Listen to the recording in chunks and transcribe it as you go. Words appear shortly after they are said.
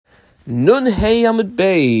Nun Hey Amud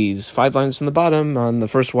Beis, 5 lines from the bottom on the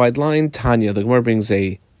first wide line. Tanya, the Gemara brings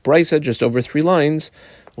a brisa just over 3 lines.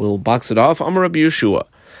 We'll box it off. Amar Rabbi Yeshua.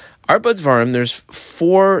 Arba Dvarim, there's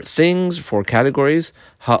 4 things, 4 categories.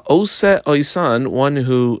 Ha'ose oisan, one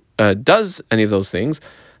who does any of those things.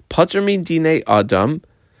 Pater min dinei adam,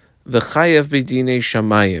 v'chayev b'dinei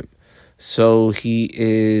shamayim. So he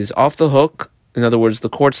is off the hook. In other words, the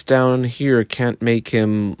courts down here can't make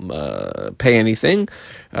him pay anything,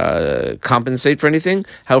 compensate for anything.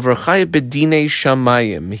 However, chayav b'dinei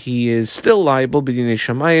shamayim, he is still liable b'dinei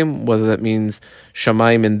shamayim, whether that means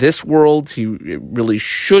shamayim in this world, he really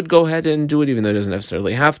should go ahead and do it, even though he doesn't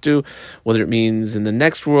necessarily have to. Whether it means in the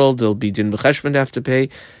next world, there'll be din b'cheshbon to have to pay.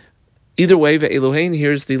 Either way, ve'elohein,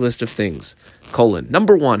 here's the list of things.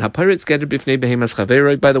 Number 1, haparitz geder bifnei behemas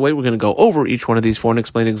chaveroi. By the way, we're going to go over each one of these 4 and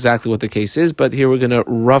explain exactly what the case is, but here we're going to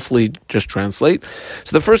roughly just translate.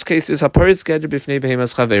 So the first case is haparitz geder bifnei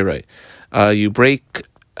behemas chaveroi. You break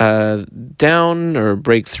down or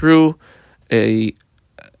break through a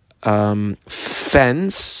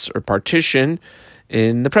fence or partition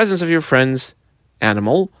in the presence of your friend's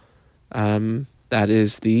animal. That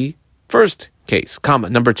is the first case.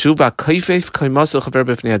 Number 2,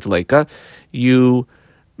 you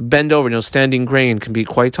bend over. Standing grain can be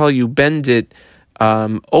quite tall. You bend it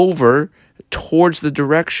over towards the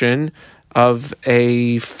direction of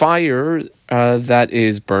a fire that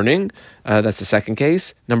is burning. That's the second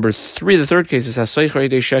case. Number 3, the third case is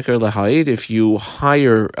if you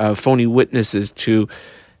hire phony witnesses to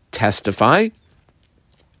testify.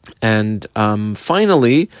 And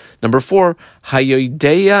finally, number 4,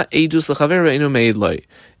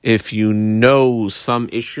 if you know some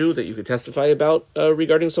issue that you could testify about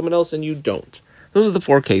regarding someone else and you don't. Those are the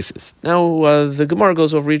 4 cases. Now, the Gemara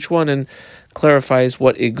goes over each one and clarifies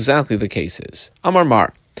what exactly the case is. Amar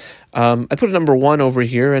Mar. I put a number 1 over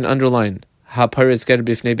here and underline Ha-Paritz Ger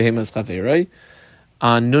Bifnei Behemas Chaveroi.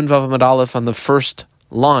 On Nun Vav Amud Aleph on the first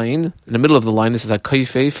line, in the middle of the line, this is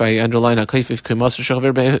HaKaifef. I underline HaKaifef K'mas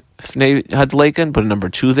Shachaver B'fnei Hadleikan, put a number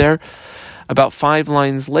 2 there. About 5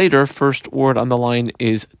 lines later, first word on the line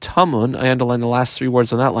is Tamun. I underline the last 3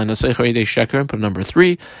 words on that line, Aseicher Yidei Sheker, and put a number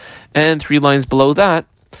 3. And 3 lines below that,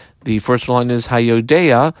 the first line is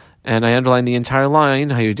Hayodea, and I underline the entire line,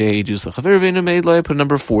 Hayodea Edus L'Chaver V'Einu Meidloi, I put a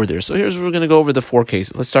number 4 there. So here's where we're going to go over the 4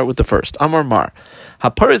 cases. Let's start with the first. Amar Mar.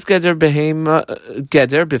 HaParitz Geder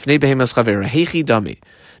B'fnei Behemas Chaver, Heichi Dami.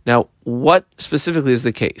 Now, what specifically is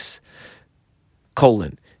the case?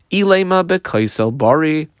 Ilema B'Kaisel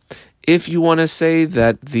Bari. If you want to say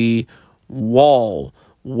that the wall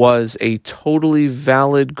was a totally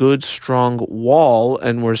valid, good, strong wall,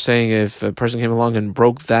 and we're saying if a person came along and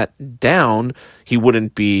broke that down, he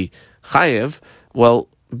wouldn't be chayev, well,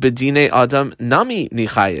 bedine adam nami ni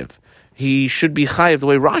chayev. He should be chayev. The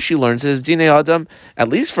way Rashi learns is dine adam, at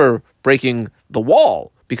least for breaking the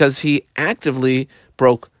wall, because he actively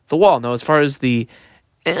broke the wall. Now, as far as the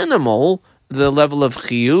animal, the level of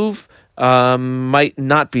chiyuv might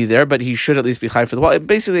not be there, but he should at least be chayev for the wall.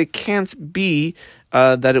 Basically, it can't be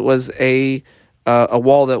that it was a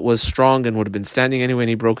wall that was strong and would have been standing anyway, and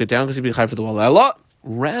he broke it down because he'd be chayev for the wall.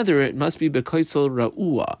 Rather, it must be bekoitzel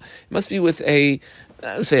ra'ua. It must be with a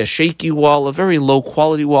shaky wall, a very low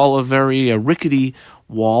quality wall, a very rickety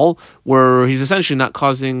wall, where he's essentially not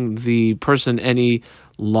causing the person any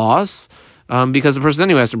loss, because the person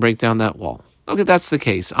anyway has to break down that wall. Okay, that's the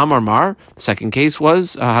case. Amar Mar. The second case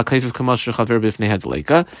was HaKaifef K'mas Shechaver B'fnei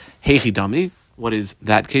Hadleika, Heichi Dami. What is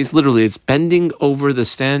that case? Literally, it's bending over the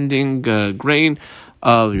standing grain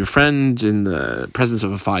of your friend in the presence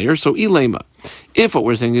of a fire. So, ilema. If what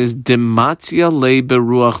we're saying is dematia le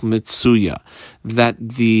beruach mitsuya, that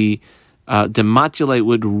the dematulate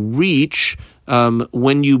would reach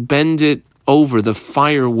when you bend it over, the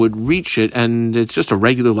fire would reach it, and it's just a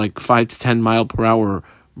regular 5 to 10 mile per hour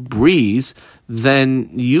breeze, then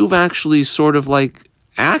you've actually sort of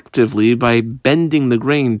actively, by bending the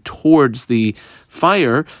grain towards the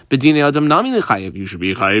fire, bedine adam nami chayev, you should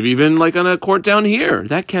be chayev even on a court down here.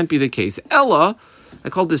 That can't be the case. Ella, I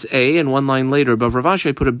called this A, and 1 line later above Rav Ashi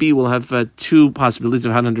I put a B. We'll have 2 possibilities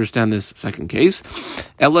of how to understand this second case.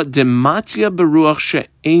 Ella dematia beruach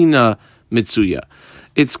she'ena mitsuya.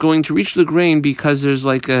 It's going to reach the grain because there's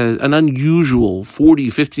an unusual 40,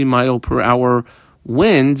 50 mile per hour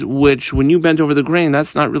wind, which when you bent over the grain,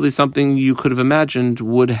 that's not really something you could have imagined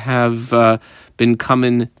would have been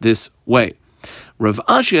coming this way. Rav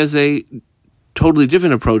Ashi has a totally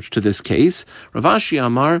different approach to this case. Rav Ashi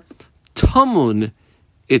Amar Tamun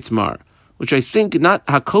Itzmar, which I think not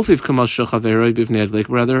Hakofif Kamas Shachaveroi Bivnei,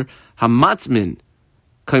 rather Hamatzmin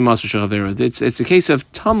Kamas Shachaveroi. It's a case of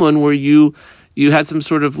Tamun where you you had some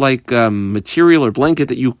sort of like material or blanket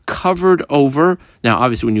that you covered over. Now,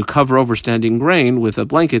 obviously, when you cover over standing grain with a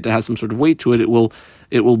blanket that has some sort of weight to it, it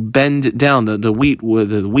will bend down. The wheat,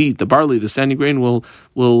 the barley, the standing grain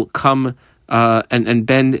will come and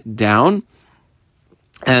bend down.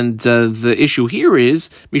 And the issue here is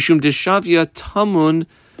mishum deshavia tamun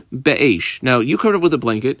be'esh. Now, you covered it with a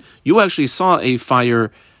blanket. You actually saw a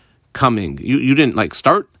fire coming. You didn't like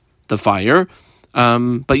start the fire,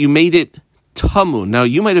 but you made it tamun. Now,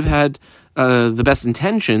 you might have had the best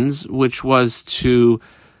intentions, which was to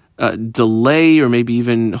delay or maybe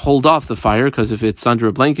even hold off the fire, because if it's under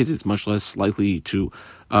a blanket, it's much less likely to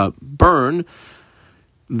burn.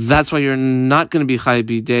 That's why you're not going to be chayiv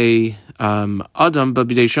bidei adam, but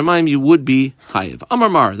bidei shamayim you would be chayiv. Amar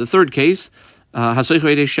Mar, the third case, hasoich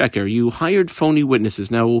eidei sheker. You hired phony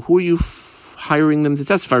witnesses. Now, who are you hiring them to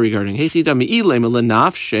testify regarding? If you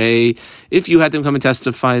had them come and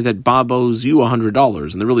testify that Bob owes you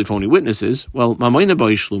 $100 and they're really phony witnesses, well,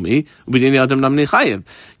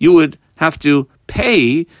 you would have to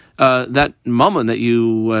pay that mammon that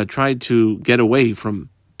you tried to get away from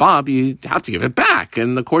Bob. You have to give it back,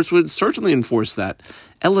 and the courts would certainly enforce that.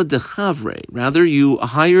 Ella de chavre. Rather, you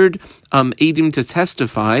hired Adim to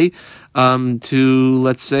testify to,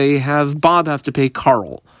 let's say, have Bob have to pay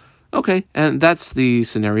Carl. Okay, and that's the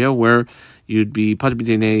scenario where you'd be pat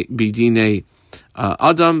bidine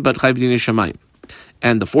adam, but chay bidine shamayim.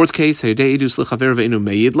 And the fourth case, if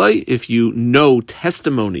you know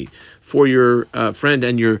testimony for your friend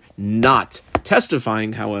and you're not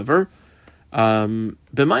testifying, however,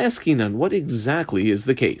 b'mayaskinan, what exactly is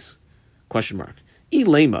the case? Question mark.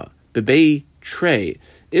 Ilema bebei trey.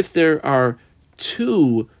 If there are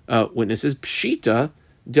two witnesses, pshita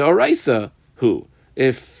deoraisa hu.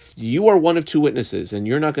 If you are one of two witnesses and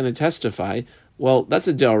you're not going to testify, well, that's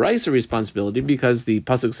a deoraisa responsibility, because the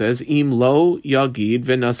pasuk says, "Im lo yagid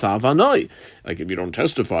v'nasav anoi." Like, if you don't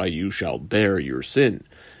testify, you shall bear your sin.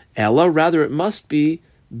 Ella, rather, it must be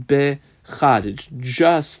bechad. It's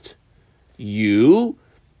just you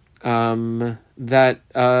that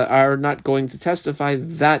are not going to testify.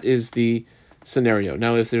 That is the scenario.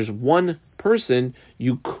 Now, if there's one person,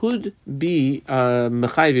 you could be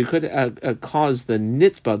mechayiv. You could cause the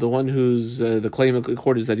nitba, the one who's the claim of the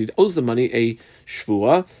court is that he owes the money, a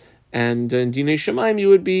shvua, and in dinei shamayim you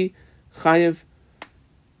would be chayiv.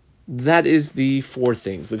 That is the four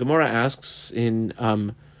things. The Gemara asks in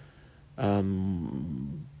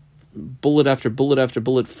bullet after bullet after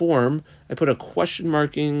bullet form. I put a long question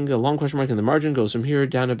mark in the margin, goes from here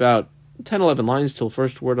down about 10, 11 lines till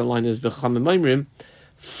first word on line is v'chamim.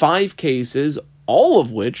 5 cases, all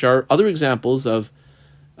of which are other examples of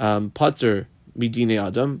pater midine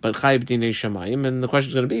adam, but chayiv dine shamayim. And the question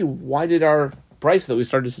is going to be, why did our price that we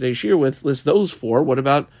started today's shir with list those 4? What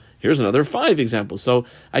about, here's another 5 examples. So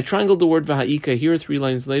I triangled the word v'ha'ika here, 3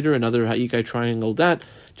 lines later, another ha'ika I triangled that.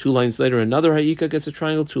 2 lines later, another ha'ika gets a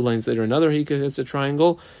triangle. 2 lines later, another ha'ika gets a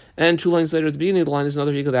triangle. And 2 lines later, at the beginning of the line is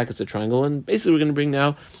another ha'ika that gets a triangle. And basically we're going to bring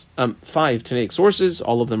now 5 Tanaic sources.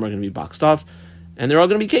 All of them are going to be boxed off. And they're all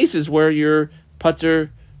going to be cases where you're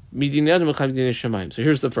pater midine adam and chayiv dine shamayim. So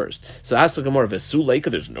here's the first. So ask the Gemara,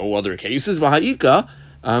 v'suleika, there's no other cases. V'ha'ika,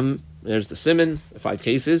 there's the siman, 5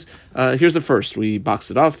 cases. Here's the first. We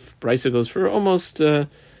boxed it off. Brisa goes for almost, maybe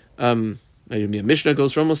a Mishnah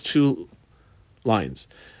goes for almost 2 lines.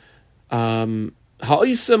 Let's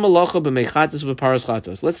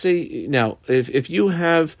say, now, if you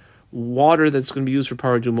have water that's going to be used for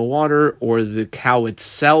paraduma water, or the cow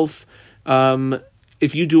itself,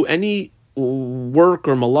 if you do any work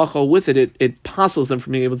or malacha with it, it puzzles them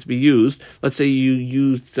from being able to be used. Let's say you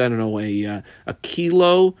used, I don't know, a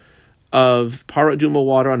kilo of paraduma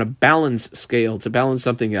water on a balance scale to balance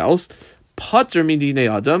something else. Pater midine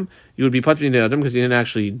adam, you would be pater midine adam because you didn't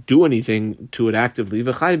actually do anything to it actively.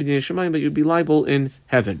 V'chayiv midine shamayim, but you'd be liable in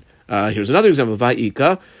heaven. Here's another example.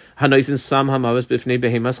 Va'ika.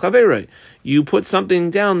 You put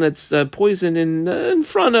something down that's poison in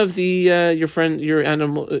front of your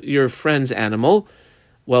friend's animal.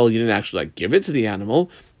 Well, you didn't actually give it to the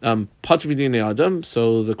animal.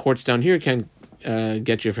 So the courts down here can't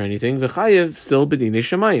get you for anything. V'chayev still b'dinei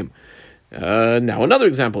shamayim. Now another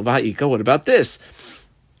example. V'ha'ika. What about this?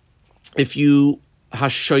 If you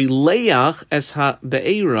hashoyleach es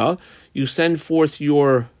ha'be'era, you send forth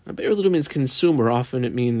your, be'er little means consumer. Often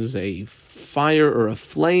it means a fire or a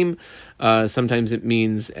flame. Sometimes it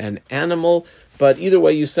means an animal. But either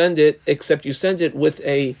way you send it, except you send it with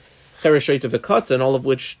a chereshet of a katan, all of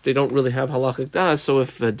which they don't really have halachic das. So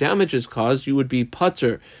if damage is caused, you would be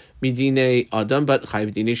pater midine adam, but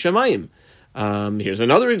chayiv dine shamayim. Here's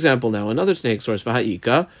another example now, another snake source.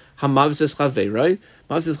 V'ha'ika Hamavses chaveroi.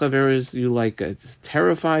 Mavses chaveroi is you like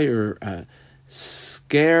terrify or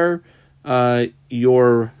scare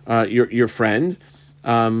your friend.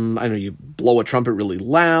 I know you blow a trumpet really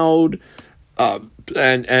loud,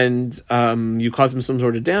 and you cause him some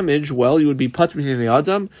sort of damage. Well, you would be patur b'dinei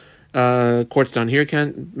adam. Courts down here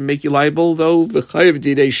can't make you liable though. V'chayev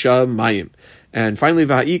b'dinei shamayim. And finally,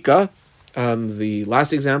 v'ha'ika. The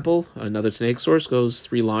last example, another snake source, goes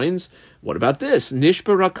 3 lines. What about this?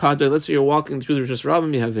 Nishba rakada. Let's say you're walking through the Rosh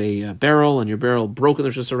Hashanah, you have a barrel, and your barrel broke in the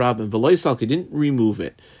Rosh Hashanah, and v'lo yisal, you didn't remove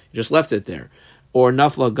it. You just left it there. Or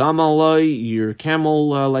nafla gamalai, your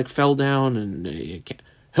camel fell down, and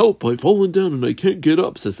help, I've fallen down and I can't get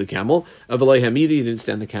up, says the camel. V'lo hamidi, you didn't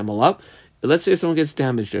stand the camel up. Let's say someone gets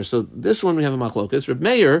damaged there. So this one we have a machlokas. Reb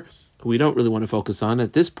Meir, who we don't really want to focus on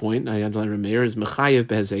at this point, I underline Reb Meir, is mechayev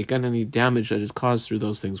behezekan. Any damage that is caused through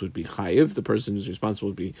those things would be chayev. The person who's responsible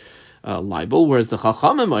would be liable. Whereas the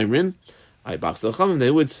chachamim imrim, the chachamim, they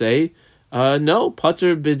would say, no,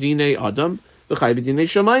 pater bedine adam, v'chayev bedine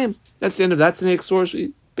shamayim. That's the end of that snake source.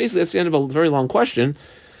 Basically, that's the end of a very long question.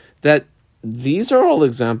 That these are all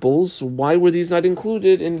examples. Why were these not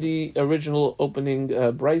included in the original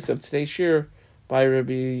opening bryce of today's shir by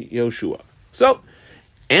Rabbi Yoshua? So,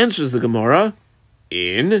 answers the Gemara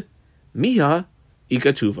in Miha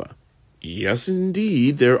Ikatuva. Yes,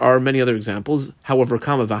 indeed, there are many other examples. However,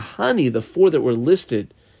 Kama Vahani, the 4 that were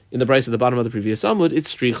listed in the bryce at the bottom of the previous Amud,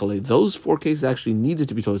 it's strichale. Those 4 cases actually needed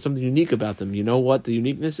to be told. There's something unique about them. You know what the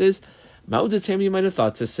uniqueness is? Ma'udatem, you might have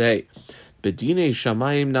thought to say, Bedine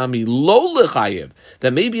Shamayim Nami Lo Lechayev,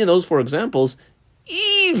 that maybe in those 4 examples,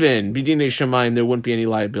 even Bedine Shamayim, there wouldn't be any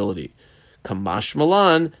liability. Kamash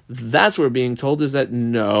Malan, that's what we're being told is that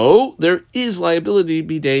no, there is liability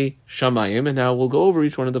Bidei Shamayim, and now we'll go over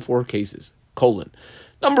each one of the 4 cases.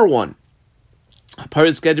 Number 1,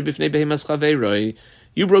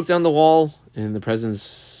 you broke down the wall in the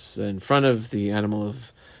presence, in front of the animal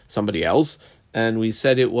of somebody else, and we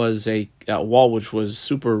said it was a wall which was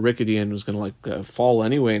super rickety and was going to fall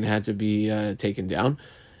anyway and had to be taken down.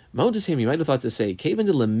 Ma'odatim, you might have thought to say, Kaven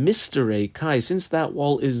de lemistere kai, since that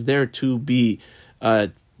wall is there to be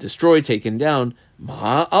destroyed, taken down,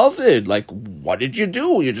 ma'avid, what did you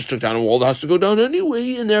do? You just took down a wall that has to go down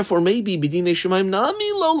anyway, and therefore maybe b'dinei shemaim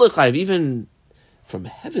nami lo lechayv, even from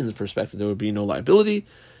heaven's perspective, there would be no liability.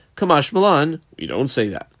 Kamash malan, we don't say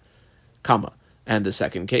that. Kama. And the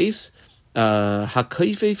second case,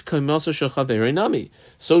 hakaifef kaimasa shachavere nami.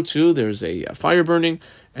 So too, there's a fire burning,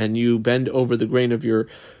 and you bend over the grain of your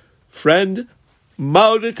friend.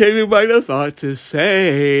 Ma'odatem might have thought to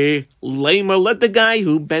say, Lema, let the guy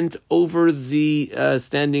who bent over the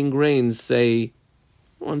standing grain say,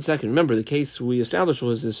 1 second. Remember, the case we established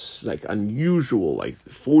was this unusual,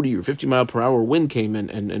 40 or 50 mile per hour wind came in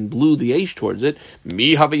and blew the ash towards it.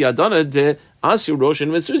 Mi havayadana de asirosh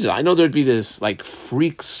and mezuzah. I know there'd be this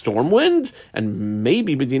freak storm wind, and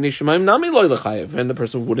maybe b'dinei shemaim nami loy lechayev, and the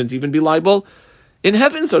person wouldn't even be liable in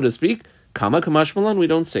heaven, so to speak. Kama kamash malan, we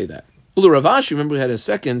don't say that. Ulu Ravashi, remember we had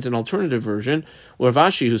an alternative version, where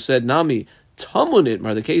Ravashi, who said nami tamunit,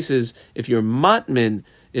 the case is if you're matmin,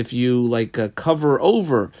 if you cover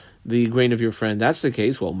over the grain of your friend, that's the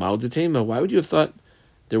case. Well, ma'odatema, why would you have thought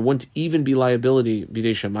there wouldn't even be liability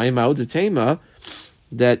b'dei shamayim ma'odatema,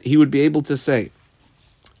 that he would be able to say,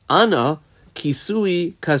 Ana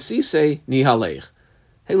kisui kasise nihalech.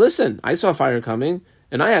 Hey, listen, I saw fire coming,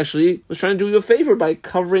 and I actually was trying to do you a favor by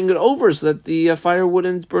covering it over so that the fire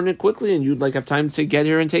wouldn't burn it quickly, and you'd have time to get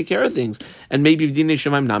here and take care of things. And maybe b'dinei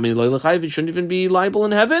shamayim nami lo lechayev, you shouldn't even be liable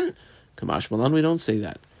in heaven. Kamash malan, we don't say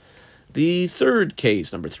that. The third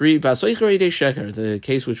case, number 3, Vasoicher Eidei Sheker, the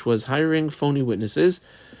case which was hiring phony witnesses,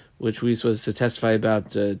 which was to testify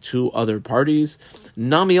about 2 other parties.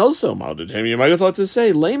 Nami also, you might have thought to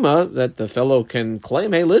say, Lema, that the fellow can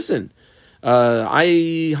claim, hey, listen,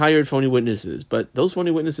 I hired phony witnesses, but those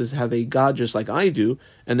phony witnesses have a God just like I do,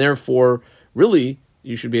 and therefore, really,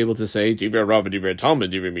 you should be able to say, Divrei Rav, Divrei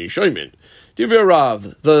Talmud, Divrei Mishoimin. Divrei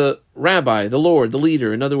Rav, the rabbi, the Lord, the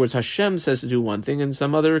leader. In other words, Hashem says to do one thing, and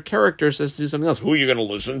some other character says to do something else. Who are you going to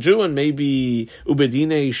listen to? And maybe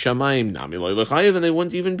Ubedine Shamayim Nami Lo Lechayev, and they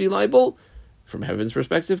wouldn't even be liable. From heaven's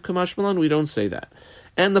perspective, Kamash Malan, we don't say that.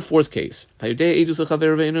 And the fourth case, you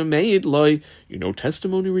know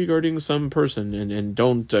testimony regarding some person, and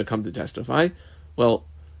don't come to testify. Well,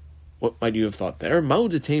 what might you have thought there?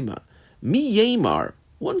 Ma'udetema. Mi Yemar.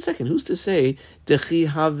 1 second, who's to say Dechi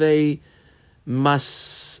have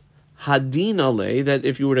mas hadinale, that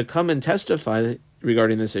if you were to come and testify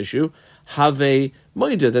regarding this issue, have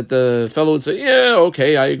moida, that the fellow would say, yeah,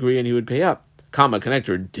 okay, I agree, and he would pay up. Kama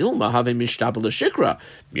connector, Dilma have mishtabel shikra.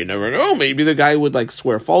 You never know. Maybe the guy would like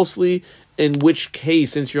swear falsely, in which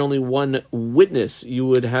case, since you're only one witness, you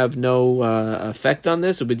would have no effect on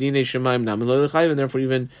this. And therefore,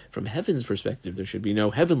 even from heaven's perspective, there should be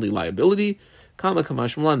no heavenly liability. Kama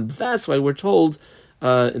kamash malan. That's why we're told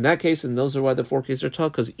in that case, and those are why the 4 cases are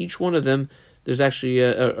taught, because each one of them, there's actually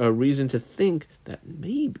a reason to think that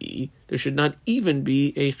maybe there should not even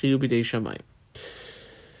be a chiyuv b'dei shamayim.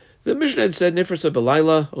 The Mishnah had said Nifrasa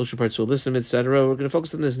Belayla, Oshu Partzul Lissim, etc. We're going to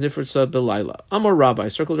focus on this Nifrasa Belayla. Amar Rabbi, I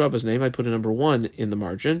circled Rabbi's name, I put a number 1 in the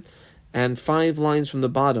margin, and 5 lines from the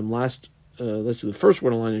bottom. Let's do the first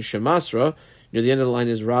word of the line is Shemasra. Near the end of the line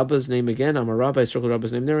is Rabba's name again. Amar Rabbi, I circled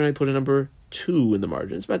Rabbi's name there, and I put a number 2 in the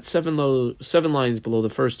margin. It's about 7 lines below the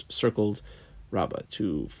first circled Rabba.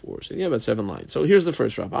 2, 4, 6, about 7 lines. So here's the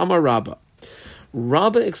first Rabba. Amar Rabba.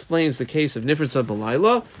 Rabba explains the case of Nifrasa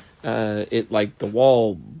Belayla. It like the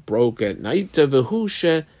wall broke at night.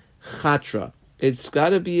 V'hushe chatra. It's got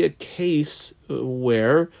to be a case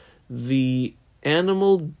where the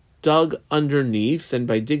animal dug underneath, and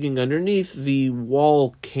by digging underneath, the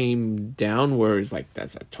wall came down. Where it's like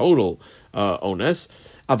that's a total onus.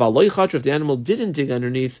 Avaloi chatra. If the animal didn't dig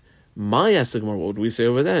underneath, my asagmar, what would we say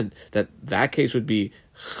over then? That case would be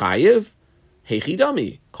chayev.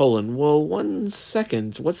 Hechidami, well, 1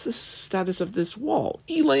 second, what's the status of this wall?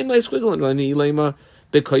 Ilema squiggle and Ilema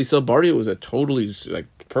Bekaisa Bari, it was a totally,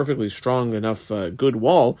 perfectly strong enough good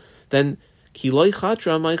wall, then Kiloi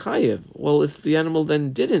Chatra my chayev. Well, if the animal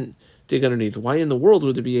then didn't dig underneath, why in the world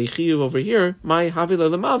would there be a chiyuv over here? My havila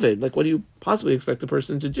lemavid. What do you possibly expect the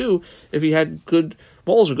person to do if he had good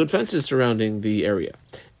walls or good fences surrounding the area?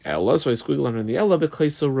 Ella, so I squiggle under the Ella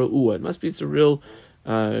Bekaisa Ra'ua. It must be it's a real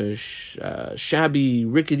shabby,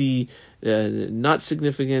 rickety, not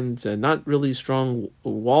significant, not really strong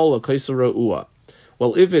wall, a kaisara ua.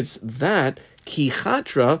 Well, if it's that,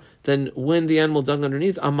 kichatra, then when the animal dug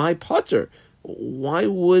underneath, amai potter. Why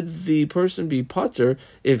would the person be potter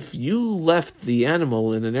if you left the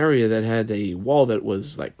animal in an area that had a wall that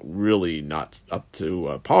was really not up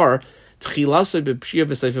to par? That's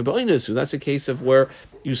a case of where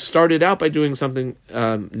you started out by doing something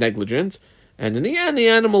negligent, and in the end, the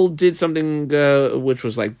animal did something which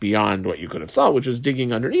was beyond what you could have thought, which was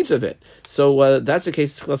digging underneath of it. So that's a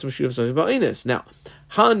case. Now,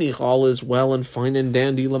 Hanich, all is well and fine and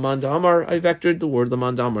dandy. Laman Damar, I vectored the word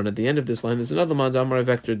Laman Damar, and at the end of this line, there's another Laman Damar. I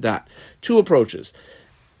vectored that. 2 approaches.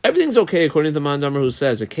 Everything's okay according to the Laman Damar, who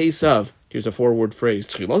says a case of, here's a 4-word phrase,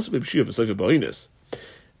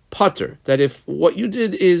 Putter, that if what you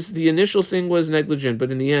did is the initial thing was negligent,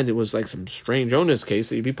 but in the end it was some strange onus case,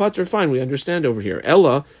 that you'd be putter, fine, we understand over here.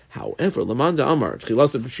 Ella, however, Lamanda Amar,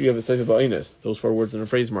 those 4 words in a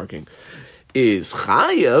phrase marking, is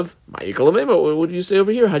chayav, what do you say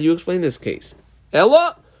over here? How do you explain this case?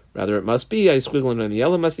 Ella, rather it must be, I squiggle on the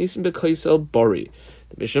Ella, must nisim b'kaisel bari.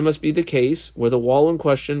 The Mishnah must be the case where the wall in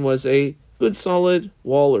question was a good solid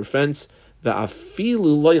wall or fence,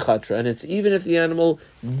 Va'afilu loichatra, and it's even if the animal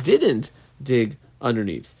didn't dig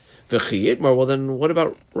underneath. V'chiyitmar, well then what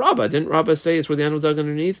about Rabbah? Didn't Rabbah say it's where the animal dug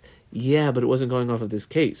underneath? Yeah, but it wasn't going off of this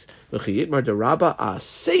case. V'chiyitmar de Rabbah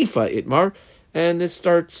aseifa itmar, and this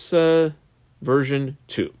starts version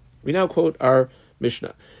 2. We now quote our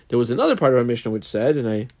Mishnah. There was another part of our Mishnah which said, and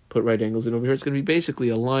I put right angles in over here, it's going to be basically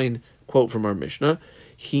a line quote from our Mishnah.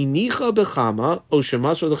 Hinicha bechama o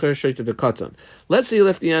shemasra l'cher sheita v'katan. Let's say you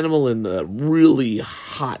left the animal in the really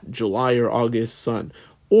hot July or August sun,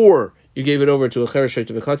 or you gave it over to a cher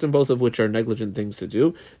sheita v'katan, both of which are negligent things to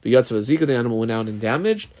do. V'yatzav azika, the animal went out and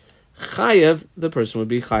damaged. Chayev, the person would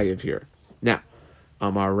be chayev here. Now,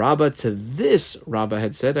 Amar Rabbah, to this Rabbah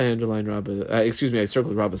had said, I underlined Rabbah, I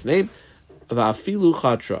circled Rabbah's name, Va'afilu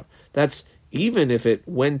chatra. That's even if it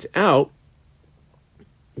went out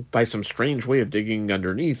by some strange way of digging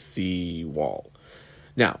underneath the wall.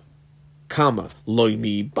 Now, Kama,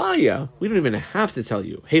 loimi baya, we don't even have to tell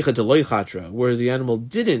you, hecha de loy chatra, where the animal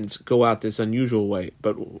didn't go out this unusual way,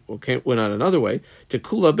 but went out another way, to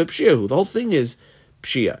kula bepshiahu. The whole thing is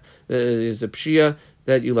pshia. Is a pshia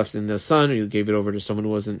that you left in the sun, or you gave it over to someone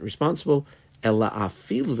who wasn't responsible. Ella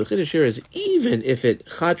afilu, the chiddush here is, even if it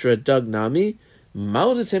chatra dug nami,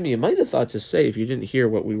 maudatim, you might have thought to say, if you didn't hear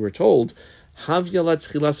what we were told, that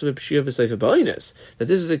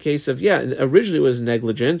this is a case of, originally it was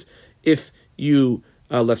negligent. If you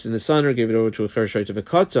left in the sun or gave it over to a chershite of a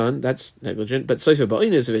katan, that's negligent. But seifa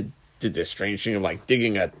ba'inus, if it did this strange thing of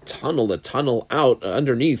digging a tunnel out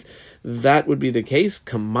underneath, that would be the case.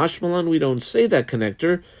 Kamashmalan, we don't say that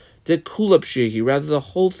connector. De kula pshia, rather the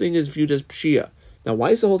whole thing is viewed as pshia. Now,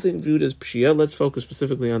 why is the whole thing viewed as pshia? Let's focus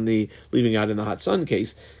specifically on the leaving out in the hot sun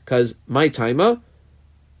case, because my taima,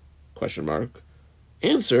 question mark,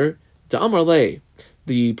 answer, da'amar le,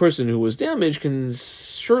 the person who was damaged can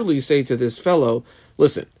surely say to this fellow,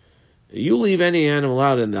 listen, you leave any animal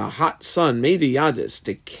out in the hot sun, made yadis,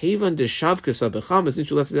 de kevan de shavkasa bechama, since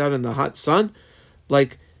you left it out in the hot sun,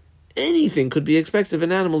 like anything could be expected of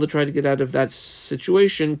an animal to try to get out of that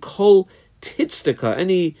situation. Kol titstika,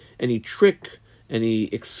 any trick, any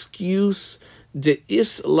excuse, de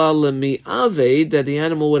isla lemiave, that the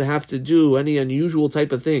animal would have to do, any unusual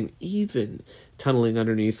type of thing, even tunneling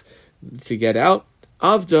underneath to get out,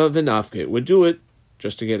 avda v'nafke, would do it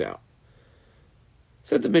just to get out.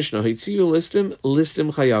 Said the Mishnah, Hitziyu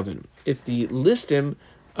listim chayavin. If the listim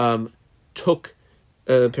took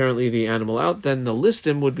apparently the animal out, then the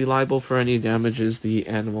listim would be liable for any damages the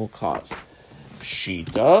animal caused.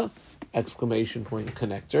 Pshita, exclamation point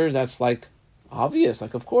connector, that's like obvious,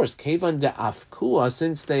 like of course, kevan de afkua,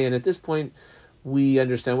 since they, and at this point we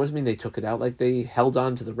understand what does it mean they took it out, like they held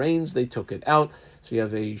on to the reins, they took it out, so you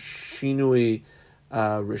have a shinui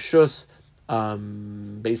rishus,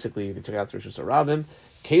 basically they took out the rishus arabim,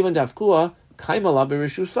 kevan de afkua, kaimala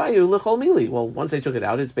berishusayu lichol mili. Well, once they took it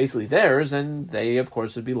out, it's basically theirs, and they of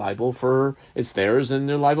course would be liable for, it's theirs, and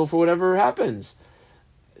they're liable for whatever happens.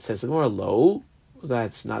 It says the Gemara, lo,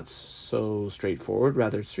 that's not so straightforward.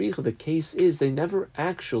 Rather, tzricha, the case is they never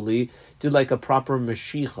actually did like a proper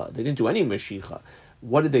mashicha. They didn't do any mashicha.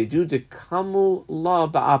 What did they do? De kamu la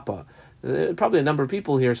ba'apa. Probably a number of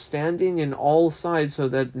people here standing in all sides so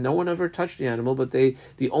that no one ever touched the animal, but the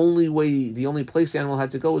only place the animal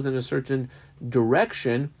had to go was in a certain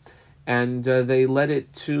direction, and they led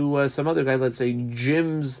it to some other guy, let's say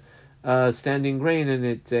Jim's standing grain, and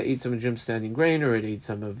it ate some of Jim's standing grain, or it ate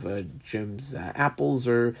some of Jim's apples,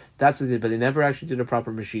 or that's what they did, but they never actually did a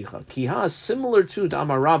proper mashicha. Kiha, similar to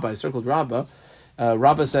Amar Rabba, I circled Rabba.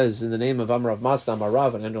 Rabba says in the name of Amar Rav Mazda, Amar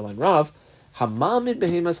Rav, and underline Rav, Hamamid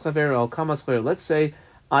behemas chaver al kamas chaver. Let's say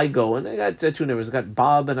I go and I got two neighbors. I got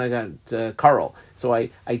Bob and I got Carl. So I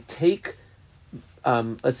take,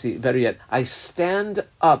 let's see, better yet, I stand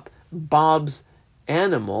up Bob's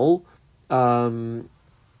animal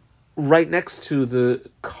right next to the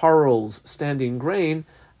Carl's standing grain.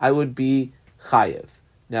 I would be chayev.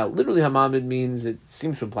 Now, literally, hamamid means, it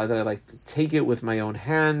seems to imply that I like to take it with my own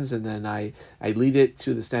hands, and then I lead it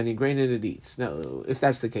to the standing grain and it eats. Now, if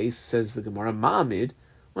that's the case, says the Gemara, ma'amid,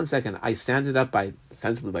 one second, I stand it up by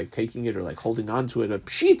essentially like taking it or like holding on to it. A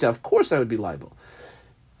pshita, of course I would be liable.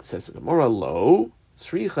 Says the Gemara, lo,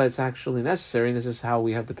 tzricha, it's actually necessary, and this is how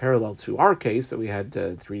we have the parallel to our case that we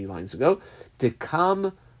had 3 lines ago.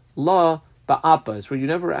 Dekam la ba'apa, it's where you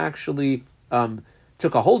never actually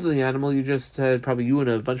took a hold of the animal, you just had, probably you and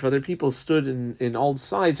a bunch of other people stood in all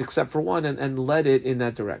sides except for one and led it in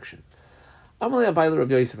that direction. Amalei Abai Rav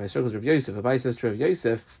Yosef, I circled Rav Yosef. Abai says to Rav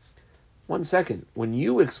Yosef, one second, when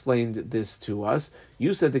you explained this to us,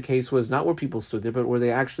 you said the case was not where people stood there, but where they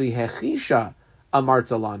actually hechisha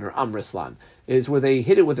amartalan or amrislan, is where they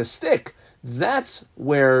hit it with a stick. That's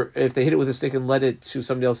where, if they hit it with a stick and led it to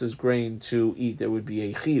somebody else's grain to eat, there would be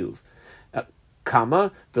a chiyuv.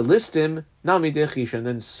 Kama, the listim, nami dechisha, and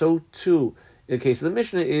then so too, in the case of the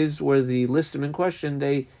Mishnah, is where the listim in question,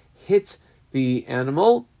 they hit the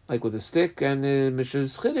animal, like with a stick, and the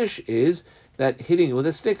Mishnah's chiddush is that hitting it with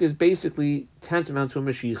a stick is basically tantamount to a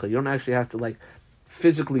mashicha. You don't actually have to like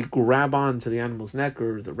physically grab onto the animal's neck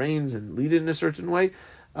or the reins and lead it in a certain way.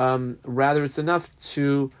 Rather, it's enough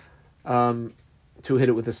to hit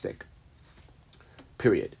it with a stick.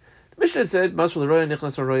 Period. Mishnah said, Masrul Roya,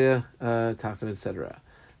 Nichlas Roya, Tachtim, etc.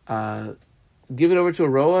 Give it over to a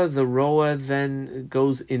Roa, the Roa then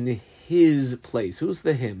goes in his place. Who's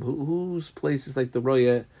the him? Whose place is like the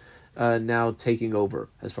Roya now taking over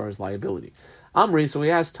as far as liability? Amri, so we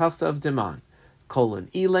asked Tachtav Deman, colon,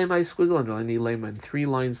 Elamai squiggle underline, Elamai 3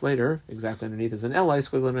 lines later, exactly underneath is an Eli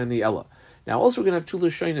squiggle and the Ella. Now also we're going to have 2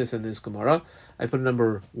 Lashonis in this Gemara. I put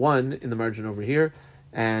number 1 in the margin over here,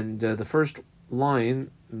 and the first line,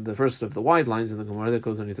 the first of the wide lines in the Gemara that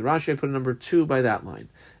goes underneath the Rashi, I put a number 2 by that line.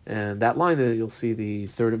 And that line, you'll see the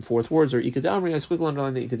 3rd and 4th words are Ikadamri, I squiggle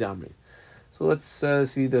underline the Ikadamri. So let's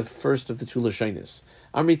see the first of the 2 Lashonis.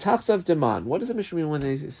 Amri Tachtav Deman. What does the Mishnah mean when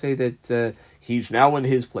they say that he's now in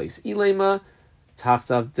his place? Ilema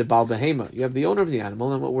Tachtav Debal Behema. You have the owner of the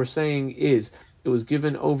animal, and what we're saying is it was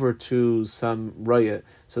given over to some Raya,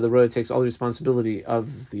 so the Raya takes all the responsibility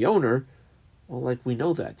of the owner. Well, like we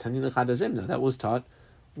know that. Tanina Chadazimna, that was taught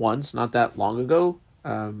once, not that long ago.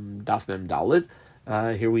 Daf Mem Dalid.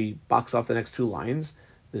 Here we box off the next 2 lines.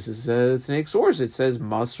 This is a Tanaic source. It says,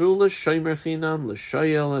 Masru l'shomer chinam,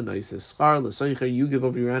 l'shoyel, l'noises schar, l'soicher. You give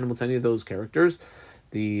over your animal to any of those characters.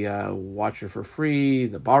 The watcher for free,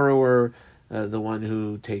 the borrower, the one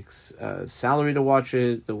who takes salary to watch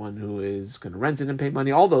it, the one who is going to rent it and pay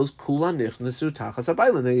money. All those, kula nichnesu tachas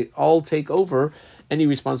habaylan. They all take over any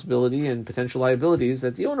responsibility and potential liabilities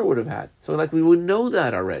that the owner would have had. So we would know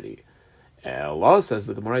that already. Ella, says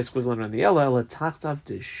the Gemara, squiggling around the Ella tachtav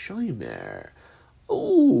de shomer.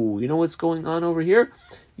 Oh, you know what's going on over here?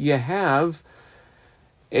 You have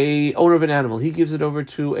a owner of an animal. He gives it over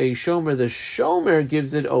to a shomer. The shomer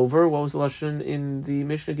gives it over. What was the lashon in the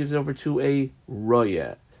Mishnah? Gives it over to a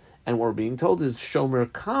roya. And what we're being told is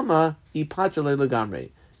Bava Kama ipatale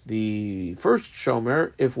legamre. The first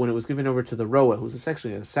shomer, if when it was given over to the roa, who's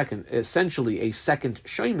essentially a second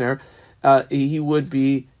shomer, he would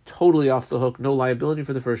be totally off the hook. No liability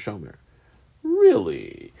for the first shomer.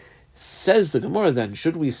 Really? Says the Gemara, then,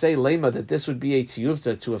 should we say, Lema, that this would be a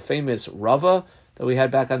tiyuvta to a famous Rava that we had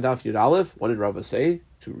back on Daf Yud Aleph? What did Rava say?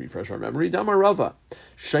 To refresh our memory, Damar Rava.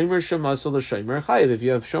 Shomer shemasol shomer chayiv. If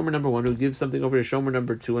you have shomer number 1 who gives something over to shomer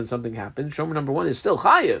number 2 and something happens, shomer number 1 is still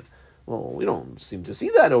chayiv. Well, we don't seem to see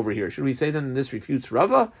that over here. Should we say then this refutes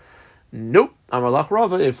Rava? Nope. Amalach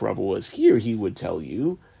Rava, if Rava was here, he would tell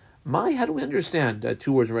you, how do we understand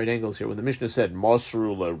 2 words and right angles here? When the Mishnah said,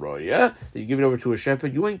 Masru leroya, that you give it over to a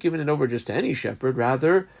shepherd, you ain't giving it over just to any shepherd,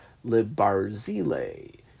 rather,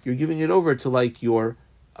 lebarzile. You're giving it over to your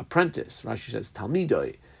apprentice. Rashi says,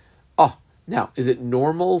 Talmidoi. Now, is it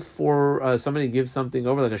normal for somebody to give something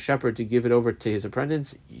over, like a shepherd, to give it over to his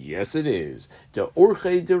apprentice? Yes, it is. It's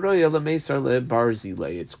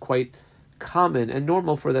quite common and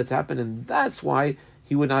normal for that to happen, and that's why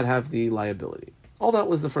he would not have the liability. All that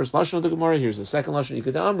was the first lashon of the Gemara. Here's the second lashon,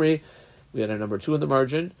 Yikad Amri. We had our number 2 in the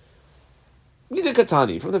margin. Yidin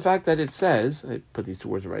Katani, from the fact that it says, I put these 2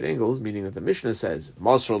 words at right angles, meaning that the Mishnah says,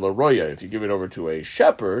 Masr l'roya, if you give it over to a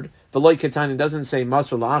shepherd, the Loy Katani doesn't say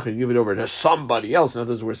Masr l'achar, you give it over to somebody else. In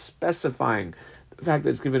other words, we're specifying the fact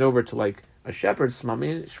that it's given over to a shepherd,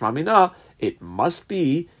 shmamina, it must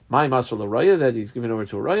be my Masr l'roya, that he's given over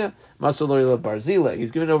to a roya, Masr l'roya barzila,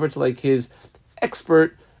 he's given over to his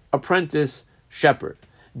expert apprentice shepherd.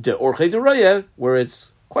 De orchei de roya, where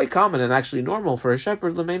it's quite common and actually normal for a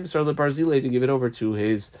shepherd, l'meim sar lebarzile, to give it over to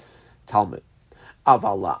his talmud.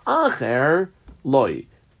 Aval la'acher loy,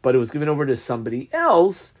 but it was given over to somebody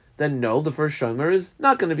else, then no, the first shomer is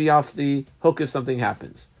not going to be off the hook if something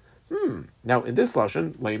happens. Now, in this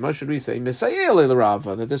lashon, lema, should we say misayeh le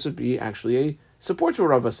Rava, that this would be actually a support to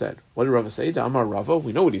what Rava said? What did Rava say? Da'amar Rava,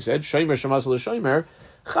 we know what he said. Shomer shemas l'shomer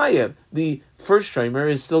chayev. The first shomer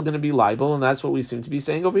is still going to be liable, and that's what we seem to be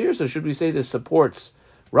saying over here. So should we say this supports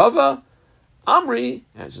Rava? Amri,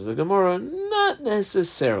 answers the Gemara, not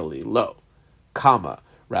necessarily. Lo, Kama,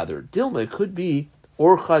 rather, Dilma could be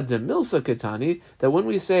Orcha de Milsa Ketani, that when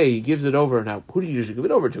we say he gives it over, now who do you usually give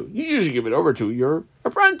it over to? You usually give it over to your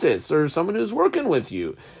apprentice or someone who's working with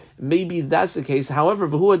you. Maybe that's the case. However,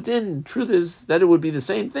 V'hu Din, truth is that it would be the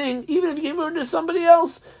same thing, even if you gave it over to somebody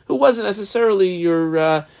else who wasn't necessarily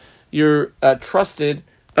your trusted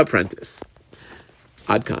apprentice.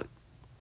 Ad Kan.